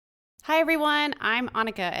Hi everyone, I'm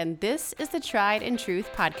Annika and this is the Tried and Truth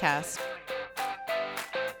podcast.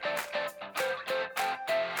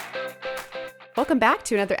 Welcome back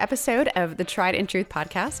to another episode of the Tried and Truth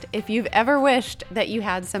podcast. If you've ever wished that you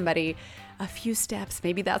had somebody a few steps,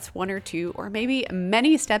 maybe that's one or two, or maybe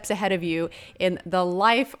many steps ahead of you in the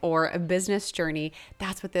life or business journey,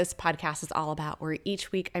 that's what this podcast is all about, where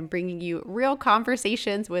each week I'm bringing you real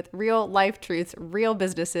conversations with real life truths, real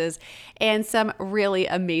businesses, and some really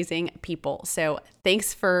amazing people. So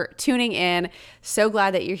thanks for tuning in. So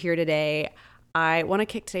glad that you're here today. I want to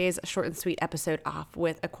kick today's short and sweet episode off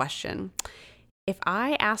with a question. If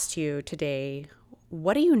I asked you today,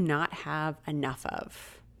 what do you not have enough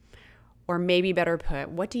of? Or maybe better put,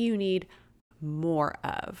 what do you need more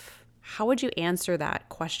of? How would you answer that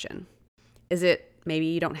question? Is it maybe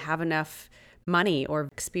you don't have enough money or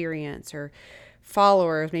experience or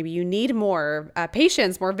followers? Maybe you need more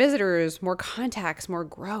patients, more visitors, more contacts, more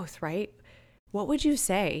growth, right? What would you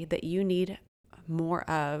say that you need more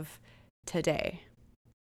of today?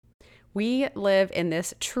 We live in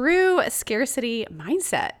this true scarcity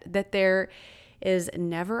mindset that there is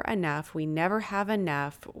never enough. We never have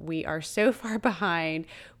enough. We are so far behind.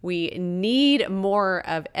 We need more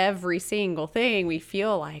of every single thing we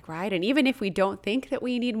feel like, right? And even if we don't think that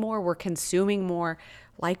we need more, we're consuming more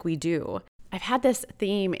like we do. I've had this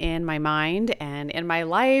theme in my mind and in my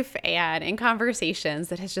life and in conversations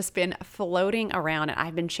that has just been floating around. And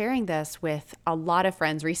I've been sharing this with a lot of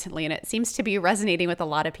friends recently, and it seems to be resonating with a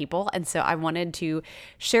lot of people. And so I wanted to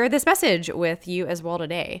share this message with you as well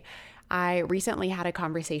today. I recently had a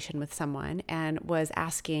conversation with someone and was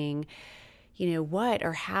asking, what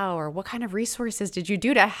or how or what kind of resources did you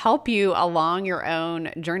do to help you along your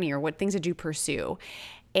own journey, or what things did you pursue?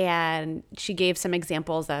 And she gave some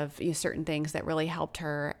examples of certain things that really helped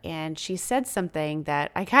her. And she said something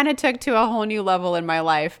that I kind of took to a whole new level in my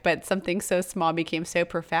life, but something so small became so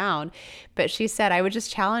profound. But she said, I would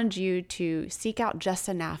just challenge you to seek out just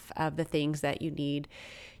enough of the things that you need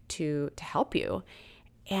to help you.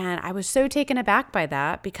 And I was so taken aback by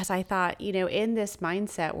that because I thought, in this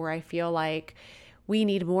mindset where I feel like we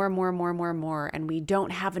need more, and we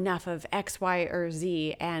don't have enough of X, Y, or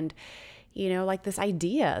Z. And, like this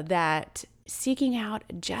idea that seeking out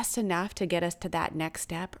just enough to get us to that next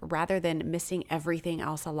step rather than missing everything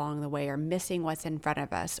else along the way, or missing what's in front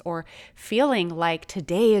of us, or feeling like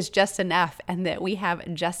today is just enough and that we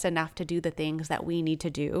have just enough to do the things that we need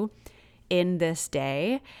to do in this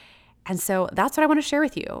day. And so that's what I want to share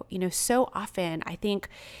with you. So often I think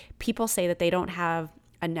people say that they don't have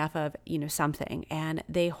enough of, something, and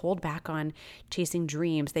they hold back on chasing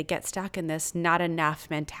dreams. They get stuck in this not enough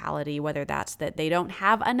mentality, whether that's that they don't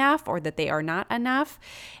have enough or that they are not enough.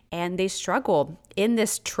 And they struggle in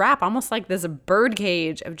this trap, almost like this bird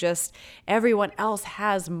cage of just everyone else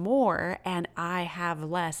has more and I have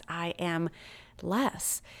less. I am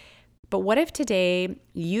less. But what if today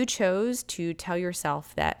you chose to tell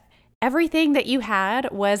yourself that everything that you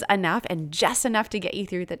had was enough and just enough to get you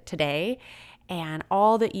through today, and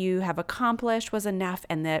all that you have accomplished was enough,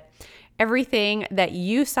 and that everything that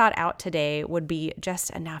you sought out today would be just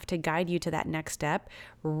enough to guide you to that next step,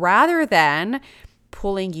 rather than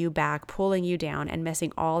pulling you back, pulling you down, and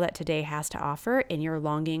missing all that today has to offer in your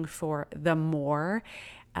longing for the more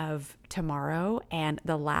of tomorrow and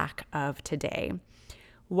the lack of today.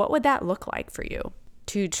 What would that look like for you?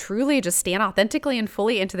 To truly just stand authentically and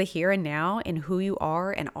fully into the here and now in who you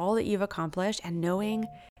are and all that you've accomplished, and knowing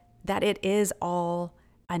that it is all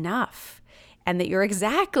enough and that you're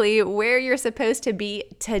exactly where you're supposed to be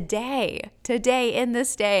today. Today, in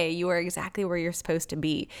this day, you are exactly where you're supposed to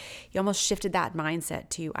be. You almost shifted that mindset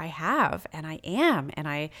to I have and I am and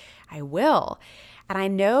I will. And I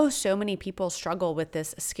know so many people struggle with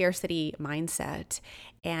this scarcity mindset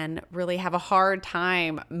and really have a hard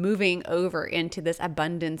time moving over into this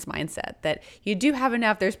abundance mindset that you do have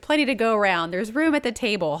enough, there's plenty to go around, there's room at the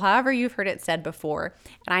table, however you've heard it said before.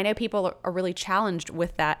 And I know people are really challenged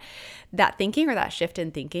with that thinking, or that shift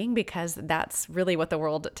in thinking, because that's really what the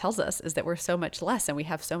world tells us, is that we're so much less and we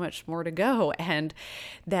have so much more to go, and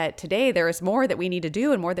that today there is more that we need to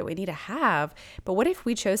do and more that we need to have. But what if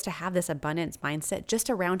we chose to have this abundance mindset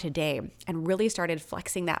just around today and really started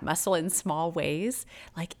flexing that muscle in small ways,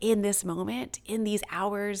 like in this moment, in these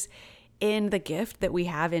hours, in the gift that we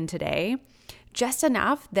have in today, just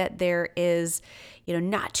enough that there is,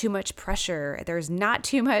 not too much pressure, there's not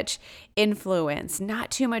too much influence, not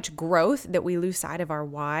too much growth that we lose sight of our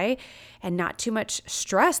why, and not too much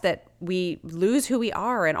stress that we lose who we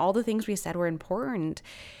are and all the things we said were important,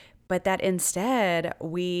 but that instead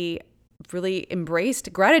we really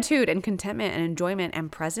embraced gratitude and contentment and enjoyment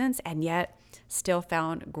and presence, and yet still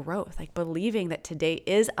found growth, like believing that today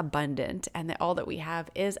is abundant and that all that we have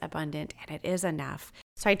is abundant and it is enough.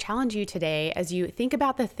 So I challenge you today, as you think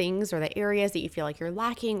about the things or the areas that you feel like you're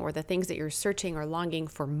lacking, or the things that you're searching or longing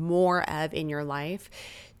for more of in your life,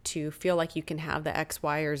 to feel like you can have the X,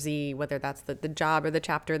 Y, or Z, whether that's the job or the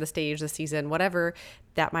chapter, the stage, the season, whatever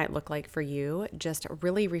that might look like for you. Just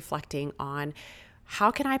really reflecting on, how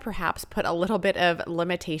can I perhaps put a little bit of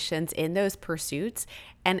limitations in those pursuits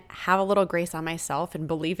and have a little grace on myself, and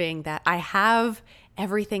believing that I have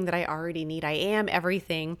everything that I already need. I am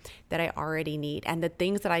everything that I already need. And the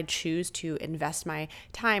things that I choose to invest my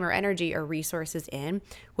time or energy or resources in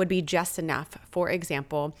would be just enough. For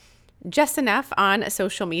example, just enough on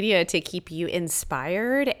social media to keep you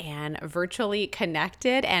inspired and virtually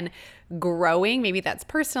connected and growing. Maybe that's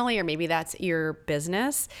personally, or maybe that's your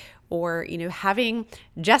business, or, having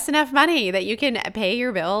just enough money that you can pay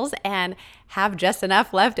your bills and have just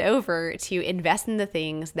enough left over to invest in the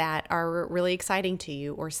things that are really exciting to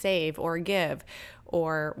you, or save or give,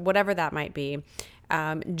 or whatever that might be.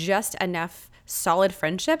 Just enough solid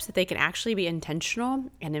friendships that they can actually be intentional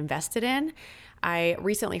and invested in. I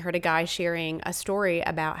recently heard a guy sharing a story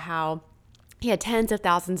about how he had tens of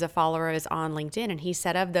thousands of followers on LinkedIn. And he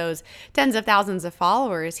said of those tens of thousands of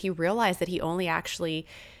followers, he realized that he only actually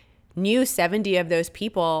knew 70 of those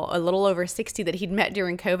people, a little over 60 that he'd met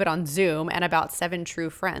during COVID on Zoom, and about 7 true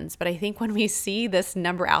friends. But I think when we see this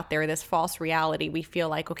number out there, this false reality, we feel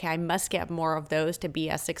like, okay, I must get more of those to be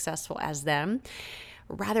as successful as them,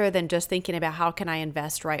 rather than just thinking about how can I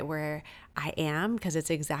invest right where I am, because it's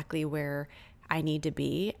exactly where I need to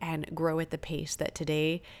be, and grow at the pace that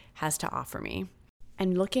today has to offer me.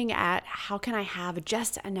 And looking at, how can I have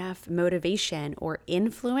just enough motivation or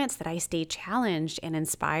influence that I stay challenged and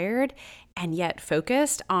inspired, and yet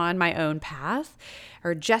focused on my own path,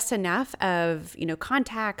 or just enough of,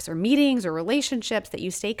 contacts or meetings or relationships that you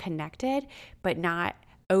stay connected, but not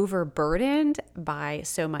overburdened by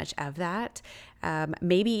so much of that.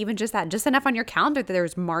 Maybe even just enough on your calendar that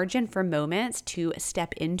there's margin for moments to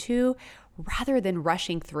step into, rather than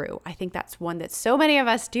rushing through. I think that's one that so many of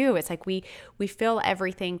us do. It's like we fill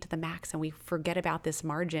everything to the max, and we forget about this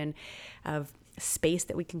margin of space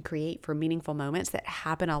that we can create for meaningful moments that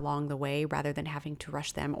happen along the way, rather than having to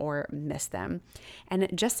rush them or miss them. And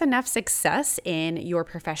just enough success in your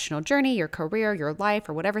professional journey, your career, your life,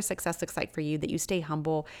 or whatever success looks like for you, that you stay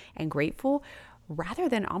humble and grateful, rather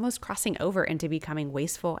than almost crossing over into becoming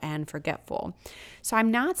wasteful and forgetful. So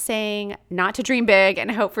I'm not saying not to dream big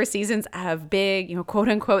and hope for seasons of big, quote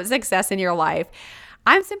unquote, success in your life.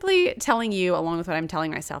 I'm simply telling you, along with what I'm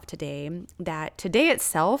telling myself today, that today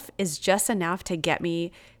itself is just enough to get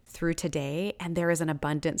me through today, and there is an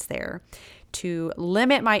abundance there. To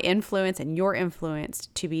limit my influence and your influence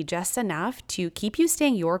to be just enough to keep you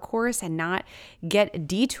staying your course and not get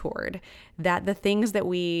detoured. That the things that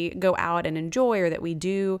we go out and enjoy, or that we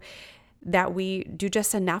do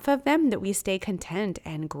just enough of them that we stay content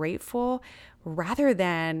and grateful, rather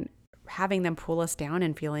than having them pull us down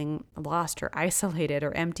and feeling lost or isolated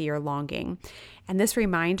or empty or longing. And this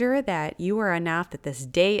reminder that you are enough, that this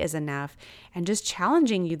day is enough, and just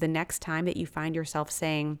challenging you the next time that you find yourself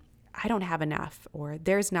saying, I don't have enough, or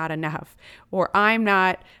there's not enough, or I'm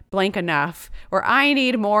not blank enough, or I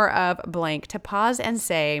need more of blank, to pause and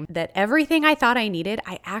say that everything I thought I needed,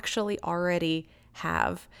 I actually already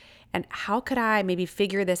have. And how could I maybe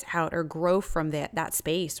figure this out, or grow from that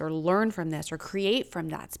space, or learn from this, or create from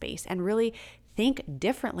that space, and really think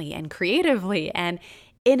differently and creatively and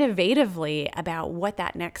innovatively about what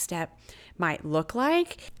that next step might look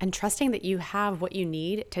like, and trusting that you have what you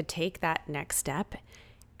need to take that next step.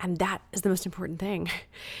 And that is the most important thing.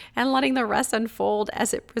 And letting the rest unfold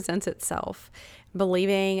as it presents itself.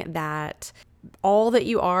 Believing that all that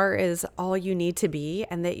you are is all you need to be,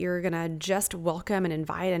 and that you're going to just welcome and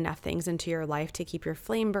invite enough things into your life to keep your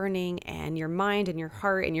flame burning, and your mind and your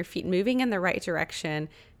heart and your feet moving in the right direction.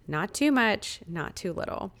 Not too much, not too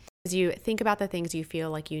little. As you think about the things you feel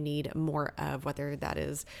like you need more of, whether that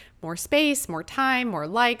is more space, more time, more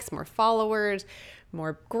likes, more followers,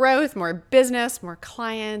 more growth, more business, more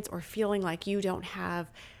clients, or feeling like you don't have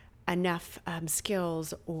enough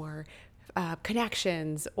skills or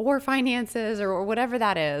connections or finances, or whatever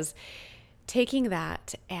that is, taking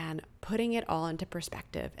that and putting it all into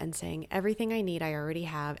perspective and saying, everything I need, I already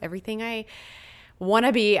have. Everything I want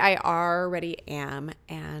to be, I already am.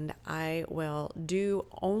 And I will do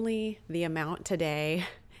only the amount today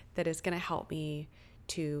that is going to help me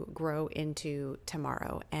to grow into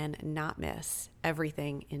tomorrow and not miss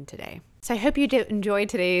everything in today. So I hope you enjoyed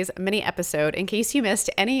today's mini episode. In case you missed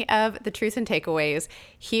any of the truths and takeaways,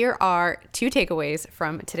 here are 2 takeaways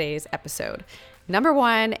from today's episode. Number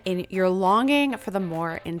 1, in your longing for the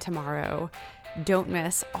more in tomorrow, don't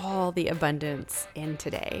miss all the abundance in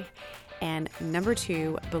today. And number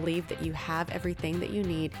 2, believe that you have everything that you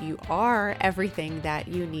need. You are everything that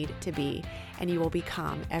you need to be, and you will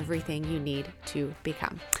become everything you need to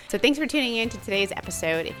become. So thanks for tuning in to today's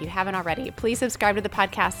episode. If you haven't already, please subscribe to the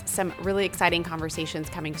podcast. Some really exciting conversations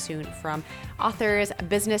coming soon from authors,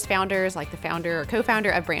 business founders like the founder or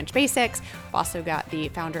co-founder of Branch Basics. We've also got the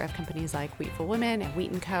founder of companies like Wheatful Women and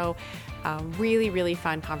Wheat & Co. Really, really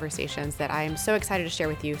fun conversations that I am so excited to share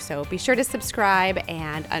with you. So be sure to subscribe,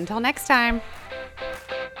 and until next time.